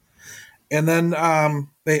 And then,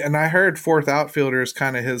 and I heard fourth outfielder is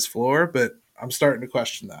kind of his floor, but I'm starting to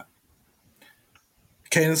question that.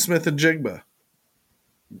 Kanan Smith and Jigba.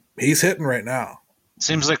 He's hitting right now.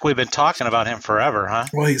 Seems like we've been talking about him forever, huh?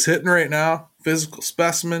 Well, he's hitting right now. Physical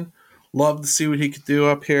specimen. Love to see what he could do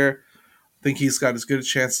up here. Think he's got as good a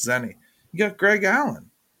chance as any. You got Greg Allen,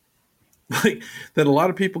 like that a lot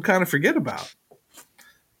of people kind of forget about.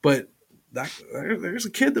 But there's a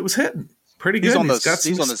kid that was hitting pretty good. He's got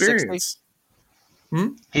some experience.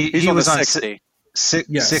 He was on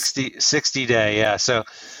 60. 60 day, yeah. So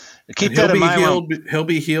keep that in mind. He'll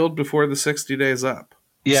be healed before the 60 days up.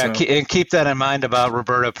 Yeah, so. And keep that in mind about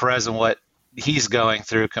Roberto Perez and what he's going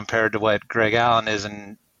through compared to what Greg Allen is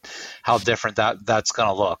and how different that's going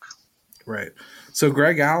to look. Right. So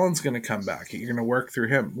Greg Allen's going to come back. You're going to work through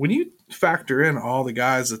him. When you factor in all the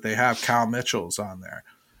guys that they have, Kyle Mitchell's on there.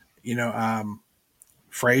 You know,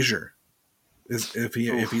 Frazier is if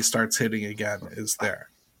he starts hitting again is there.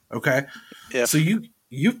 Okay. So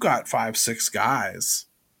you've got 5-6 guys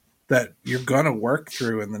that you're going to work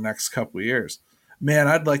through in the next couple of years. Man,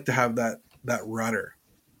 I'd like to have that rudder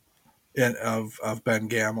of Ben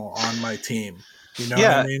Gamel on my team. You know what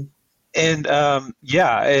I mean? And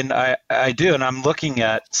and I do, and I'm looking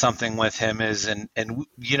at something with him and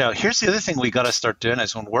you know, here's the other thing we got to start doing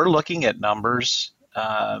is when we're looking at numbers,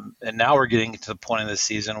 and now we're getting to the point of the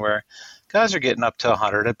season where guys are getting up to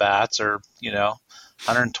 100 at bats or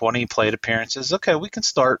 120 plate appearances. Okay, we can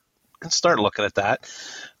start looking at that.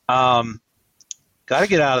 Got to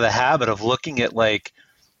get out of the habit of looking at like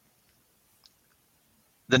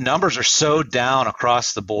the numbers are so down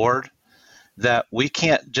across the board that we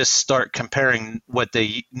can't just start comparing what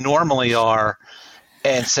they normally are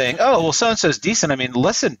and saying, oh, well, so-and-so's decent. I mean,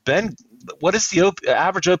 listen, Ben, what is the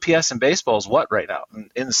average OPS in baseball is what right now?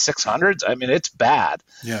 In the 600s? I mean, it's bad.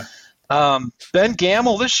 Yeah. Ben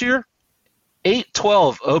Gamel this year,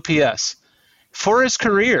 812 OPS for his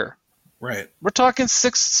career. Right. We're talking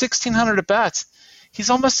 1,600 at bats. He's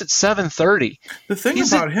almost at 730. The thing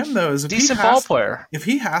about him, though, is decent ball player. If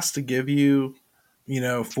he has to give you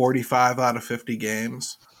 45 out of 50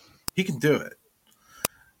 games, he can do it.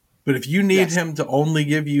 But if you need him to only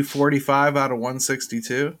give you 45 out of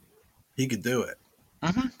 162, he could do it.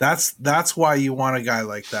 Mm-hmm. That's why you want a guy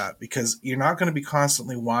like that, because you're not going to be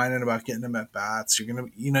constantly whining about getting him at bats. You're going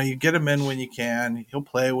to, you get him in when you can. He'll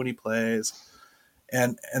play when he plays,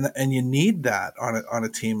 and you need that on a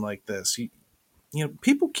team like this.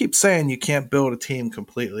 People keep saying you can't build a team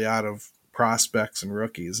completely out of prospects and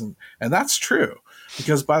rookies, and that's true,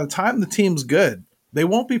 because by the time the team's good, they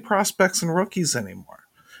won't be prospects and rookies anymore.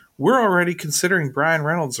 We're already considering Brian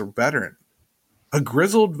Reynolds a veteran, a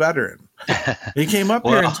grizzled veteran. He came up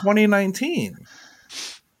here in 2019.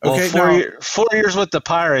 Okay, well, 4 years with the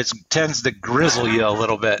Pirates tends to grizzle you a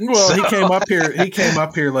little bit. Well, so. He came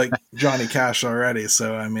up here like Johnny Cash already.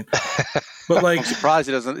 So I mean, but like, I'm surprised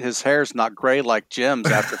he doesn't. His hair's not gray like Jim's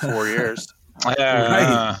after 4 years.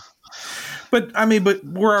 Right. But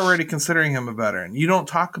we're already considering him a veteran. You don't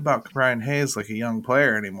talk about Brian Hayes like a young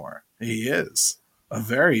player anymore. He is a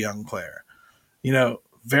very young player.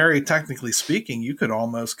 Very technically speaking, you could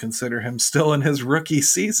almost consider him still in his rookie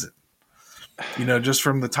season. Just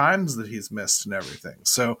from the times that he's missed and everything.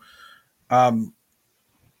 So, I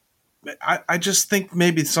just think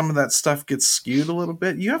maybe some of that stuff gets skewed a little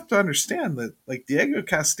bit. You have to understand that, like, Diego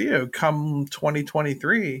Castillo, come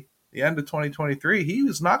 2023, the end of 2023, he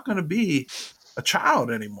was not going to be a child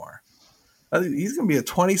anymore. He's going to be a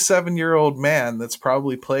 27-year-old man that's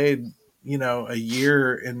probably played, a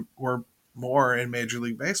year or more in Major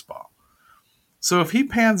League Baseball. So if he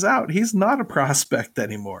pans out, he's not a prospect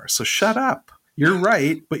anymore. So shut up. You're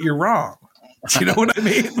right, but you're wrong. Do you know what I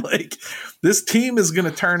mean? Like, this team is going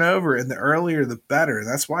to turn over, and the earlier the better.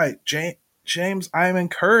 That's why, James, I'm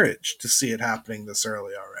encouraged to see it happening this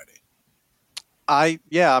early already.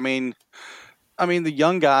 The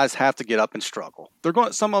young guys have to get up and struggle.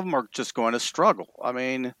 Some of them are just going to struggle. I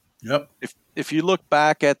mean, yep. If you look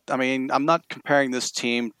back at, I'm not comparing this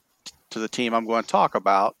team to the team I'm going to talk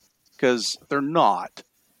about because they're not.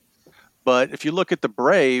 But if you look at the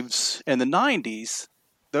Braves in the 90s,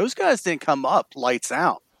 those guys didn't come up lights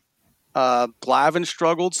out. Glavine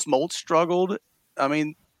struggled, Smoltz struggled. I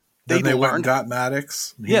mean, they went and got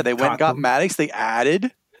Maddox. Yeah, they went and got Maddox. They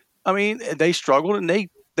added. I mean, they struggled and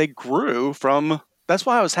they grew from. That's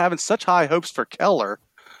why I was having such high hopes for Keller,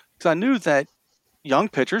 because I knew that young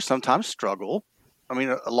pitchers sometimes struggle. I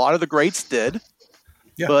mean, a lot of the greats did.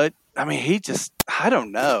 Yeah. But I mean, I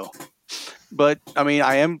don't know. But I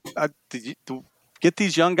mean, to get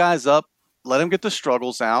these young guys up, let them get the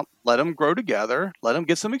struggles out, let them grow together, let them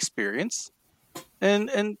get some experience,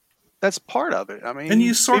 and that's part of it. I mean, and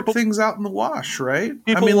you sort things out in the wash, right?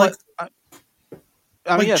 Jim,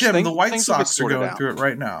 the White Sox are going through it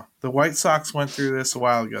right now. The White Sox went through this a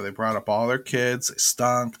while ago. They brought up all their kids. They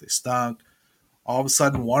stunk. All of a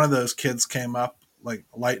sudden, one of those kids came up like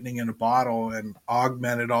lightning in a bottle and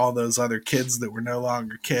augmented all those other kids that were no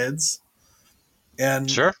longer kids. And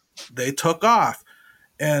sure, they took off.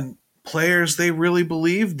 And players they really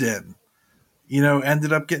believed in,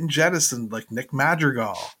 ended up getting jettisoned, like Nick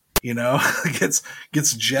Madrigal, gets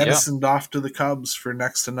jettisoned off to the Cubs for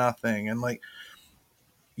next to nothing. And like,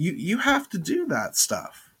 you have to do that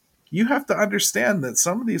stuff. You have to understand that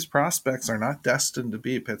some of these prospects are not destined to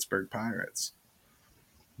be Pittsburgh Pirates.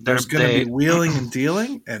 There's going to be wheeling and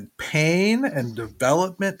dealing and pain and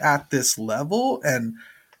development at this level and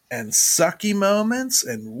sucky moments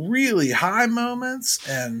and really high moments.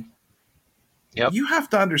 And you have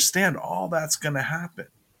to understand all that's going to happen.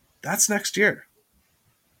 That's next year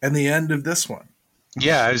and the end of this one.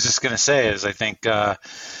 Yeah, I was just going to say I think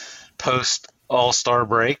post All-Star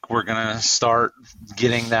break, we're going to start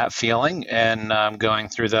getting that feeling and going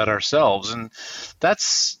through that ourselves. And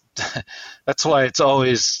that's why it's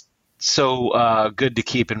always so good to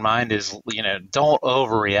keep in mind is, don't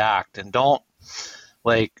overreact and don't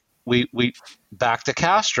we back to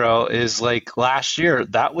Castro is like last year.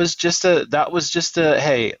 That was just a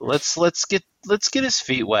hey, let's get his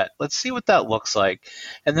feet wet. Let's see what that looks like.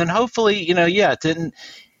 And then hopefully,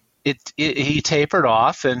 he tapered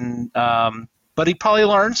off and but he probably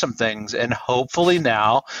learned some things, and hopefully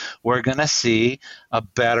now we're going to see a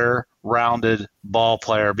better rounded ball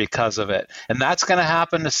player because of it. And that's going to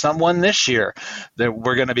happen to someone this year that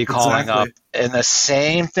we're going to be calling up, and the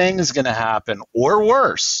same thing is going to happen or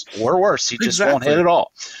worse. He just won't hit it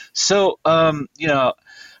all. So, I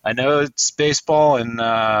know it's baseball and,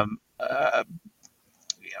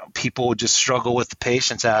 people just struggle with the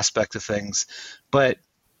patience aspect of things, but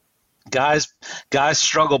guys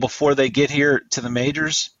struggle before they get here to the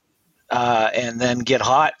majors, and then get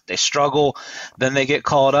hot. They struggle, then they get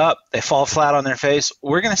called up. They fall flat on their face.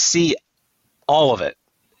 We're going to see all of it,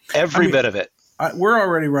 every bit of it. We're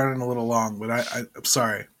already running a little long, but I'm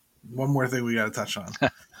sorry. One more thing we got to touch on.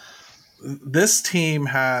 This team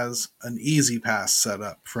has an easy pass set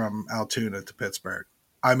up from Altoona to Pittsburgh.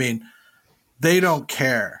 I mean, they don't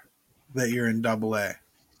care that you're in Double-A.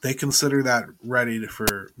 They consider that ready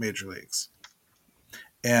for major leagues.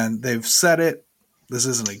 And they've said it. This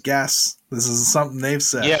isn't a guess. This is something they've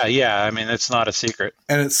said. Yeah. I mean, it's not a secret.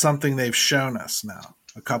 And it's something they've shown us now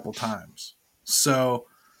a couple times. So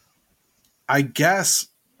I guess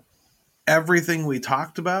everything we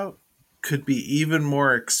talked about could be even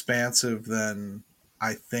more expansive than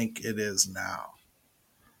I think it is now,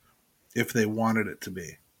 if they wanted it to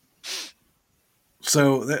be.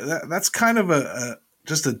 So that's kind of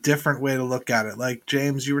just a different way to look at it. Like,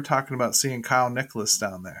 James, you were talking about seeing Kyle Nicholas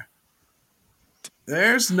down there.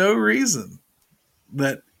 There's no reason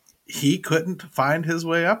that he couldn't find his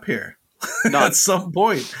way up here at some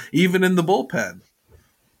point, even in the bullpen.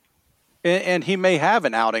 And he may have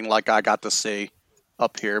an outing like I got to see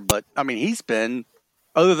up here, but I mean, he's been,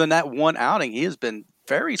 other than that one outing, he has been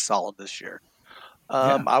very solid this year.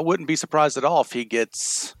 I wouldn't be surprised at all if he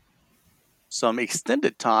gets some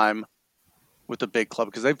extended time with the big club,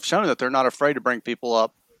 because they've shown that they're not afraid to bring people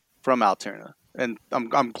up from Altoona. And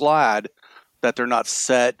I'm glad that they're not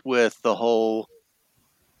set with the whole,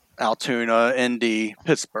 Altoona, Indy,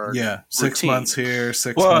 Pittsburgh. Yeah, 6 routine. months here,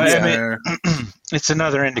 6 months there. It's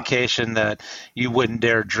another indication that you wouldn't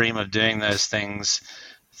dare dream of doing those things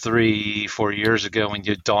 3-4 years ago when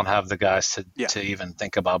you don't have the guys to even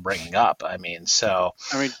think about bringing up.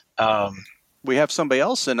 We have somebody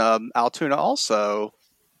else in Altoona also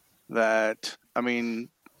that,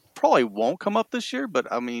 probably won't come up this year, but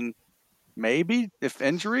maybe if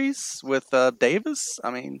injuries with Davis.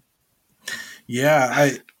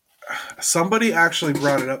 Yeah, somebody actually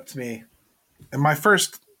brought it up to me, and my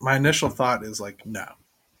initial thought is like, no,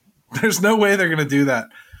 there's no way they're going to do that.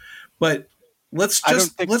 But let's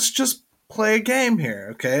just play a game here,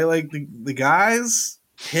 okay? Like the guy's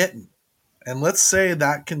hitting, and let's say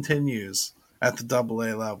that continues at the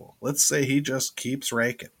AA level. Let's say he just keeps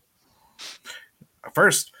raking.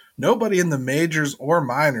 First, nobody in the majors or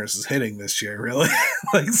minors is hitting this year, really.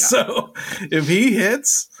 So if he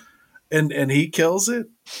hits and he kills it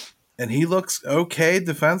and he looks okay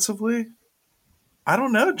defensively, I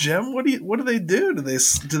don't know, Jim. What do they do? Do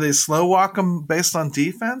they slow walk him based on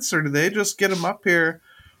defense, or do they just get him up here?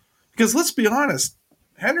 Because let's be honest,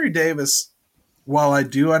 Henry Davis, while I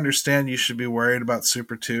do understand you should be worried about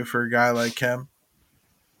Super 2 for a guy like him,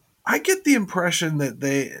 I get the impression that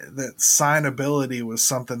signability was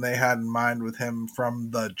something they had in mind with him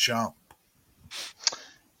from the jump.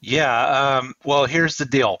 Yeah. Well, here's the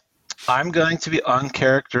deal. I'm going to be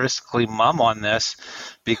uncharacteristically mum on this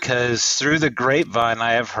because through the grapevine,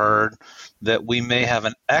 I have heard that we may have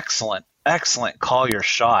an excellent call your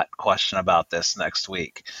shot question about this next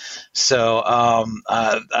week. So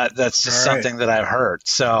that's just something that I've heard.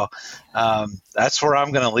 So that's where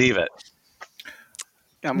I'm going to leave it.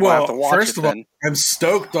 First of all, I'm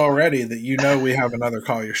stoked already that we have another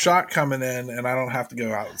call your shot coming in, and I don't have to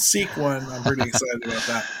go out and seek one. I'm pretty excited about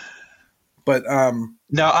that. But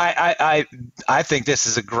no, I think this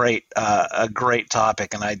is a great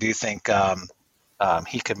topic, and I do think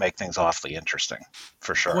he could make things awfully interesting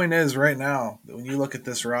for sure. The point is, right now, when you look at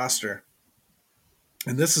this roster,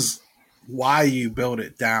 and this is why you build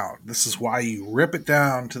it down. This is why you rip it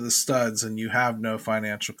down to the studs, and you have no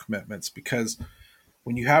financial commitments, because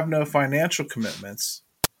when you have no financial commitments,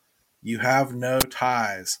 you have no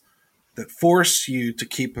ties that force you to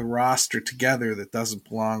keep a roster together that doesn't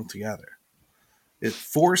belong together. It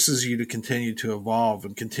forces you to continue to evolve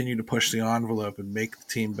and continue to push the envelope and make the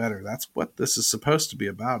team better. That's what this is supposed to be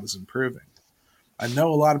about, is improving. I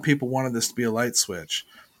know a lot of people wanted this to be a light switch,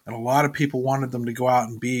 and a lot of people wanted them to go out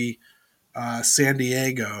and be San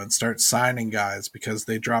Diego and start signing guys because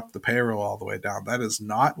they dropped the payroll all the way down. That is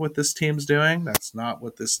not what this team's doing. That's not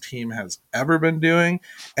what this team has ever been doing.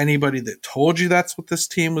 Anybody that told you that's what this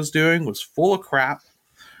team was doing was full of crap.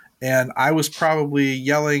 And I was probably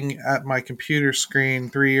yelling at my computer screen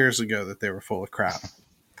 3 years ago that they were full of crap.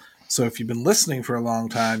 So if you've been listening for a long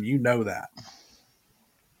time, you know that.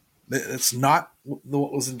 It's not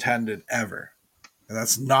what was intended ever. And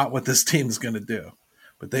that's not what this team is going to do.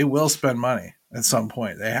 But they will spend money at some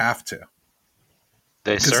point. They have to.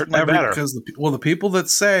 They certainly better. Because the people that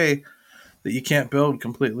say that you can't build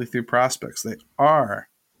completely through prospects, they are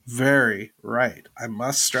very right. I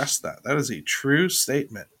must stress that. That is a true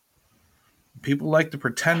statement. People like to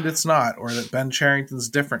pretend it's not, or that Ben Cherington's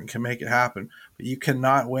different and can make it happen. But you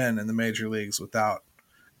cannot win in the major leagues without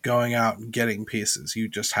going out and getting pieces. You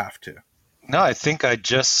just have to. No, I think I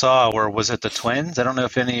just saw, where was it the Twins? I don't know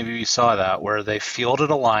if any of you saw that, where they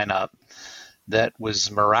fielded a lineup that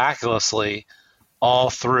was miraculously all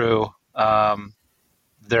through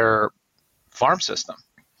their farm system.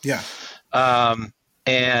 Yeah.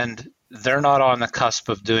 And they're not on the cusp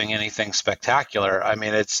of doing anything spectacular. I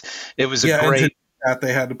mean, it was a great. And to do that,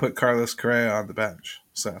 they had to put Carlos Correa on the bench.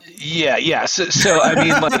 So yeah. So I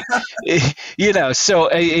mean, so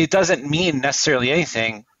it doesn't mean necessarily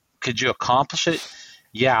anything. Could you accomplish it?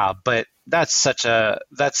 Yeah, but that's such a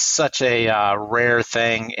rare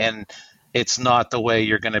thing, and it's not the way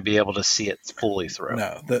you're going to be able to see it fully through.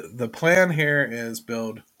 No, the plan here is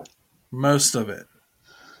build most of it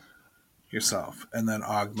yourself and then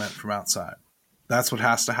augment from outside. That's what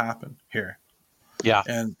has to happen here. Yeah.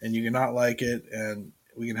 And you can not like it, and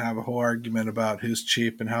we can have a whole argument about who's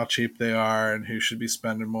cheap and how cheap they are and who should be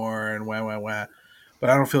spending more and wah. But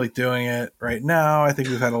I don't feel like doing it right now. I think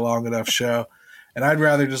we've had a long enough show. And I'd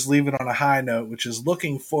rather just leave it on a high note, which is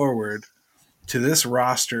looking forward to this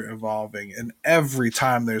roster evolving. And every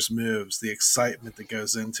time there's moves, the excitement that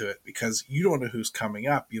goes into it, because you don't know who's coming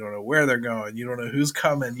up. You don't know where they're going. You don't know who's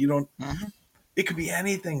coming. It could be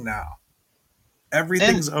anything now.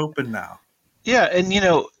 Everything's open now. Yeah. And,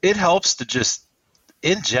 it helps to just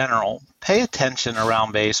in general, pay attention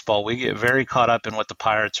around baseball. We get very caught up in what the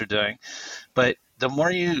Pirates are doing, but the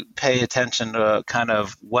more you pay attention to kind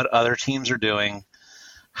of what other teams are doing,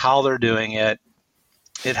 how they're doing it,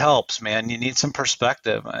 it helps, man. You need some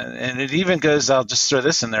perspective. And it even goes, I'll just throw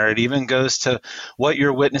this in there, it even goes to what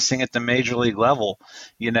you're witnessing at the major league level.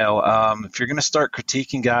 You know, if you're going to start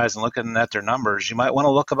critiquing guys and looking at their numbers, you might want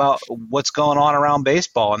to look about what's going on around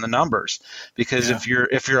baseball and the numbers. Because if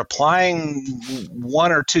you're applying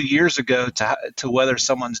 1 or 2 years ago to whether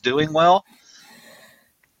someone's doing well,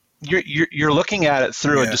 you're looking at it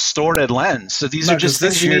through a distorted lens. So these are just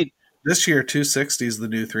things you need. This year, 260 is the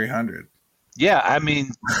new 300. Yeah, I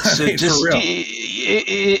mean, so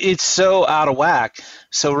it's so out of whack.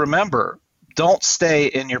 So remember, don't stay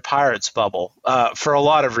in your Pirates bubble for a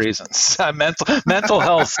lot of reasons. Mental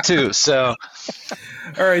health too. So,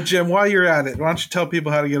 all right, Jim, while you're at it, why don't you tell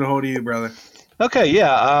people how to get a hold of you, brother? Okay,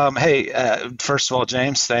 yeah. Hey, first of all,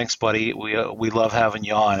 James, thanks, buddy. We love having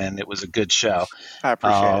you on, and it was a good show. I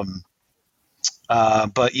appreciate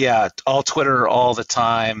it. But yeah, all Twitter all the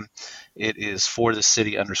time. It is for the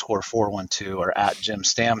city _412 or at Jim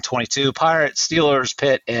Stamm 22. Pirates, Steelers,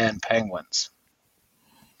 Pitt, and Penguins.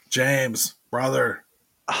 James, brother,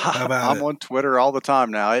 how about I'm on Twitter all the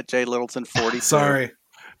time now at J Littleton 42. Sorry,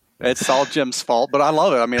 it's all Jim's fault, but I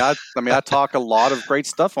love it. I mean, I talk a lot of great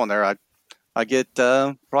stuff on there. I get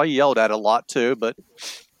probably yelled at a lot too, but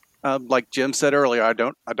like Jim said earlier, I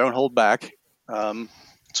don't hold back.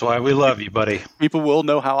 That's why we love you, buddy. People will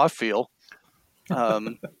know how I feel.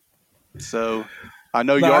 So I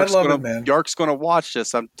know Yark's going to watch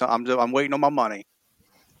this. I'm waiting on my money.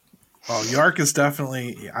 Oh, Yark is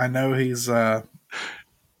definitely. I know he's. I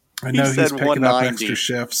know he's picking up extra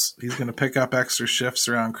shifts. He's going to pick up extra shifts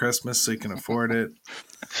around Christmas so he can afford it.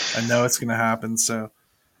 I know it's going to happen. So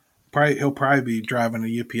he'll probably be driving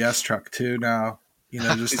a UPS truck too now. You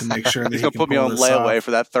know, just to make sure that he's going to put me on layaway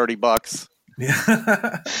for that $30.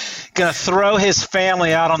 Yeah. Gonna throw his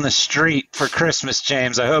family out on the street for Christmas,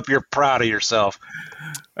 James. I hope you're proud of yourself.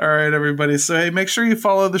 All right, everybody. So, hey, make sure you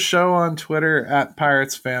follow the show on Twitter at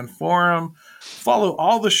Pirates Fan Forum. Follow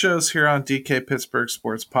all the shows here on DK Pittsburgh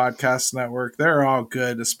Sports Podcast Network. They're all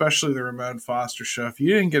good, especially the Ramon Foster show. If you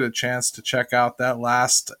didn't get a chance to check out that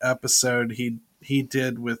last episode he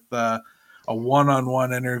did with a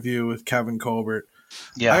one-on-one interview with Kevin Colbert,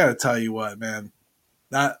 I got to tell you what, man,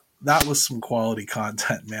 that was some quality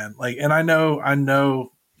content, man. Like, and I know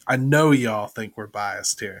y'all think we're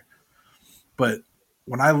biased here, but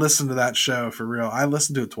when I listened to that show for real, I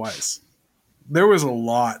listened to it twice. There was a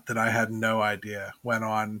lot that I had no idea went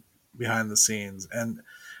on behind the scenes, and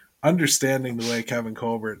understanding the way Kevin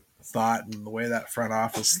Colbert thought and the way that front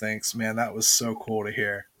office thinks, man, that was so cool to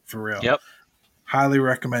hear for real. Yep. Highly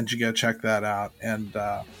recommend you go check that out. And,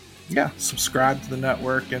 subscribe to the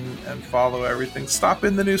network and follow everything. Stop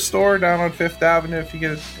in the new store down on Fifth Avenue if you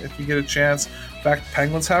get a chance. In fact,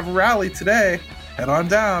 Penguins have a rally today. Head on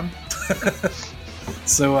down.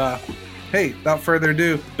 So, hey, without further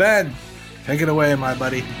ado, Ben, take it away, my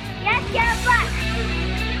buddy.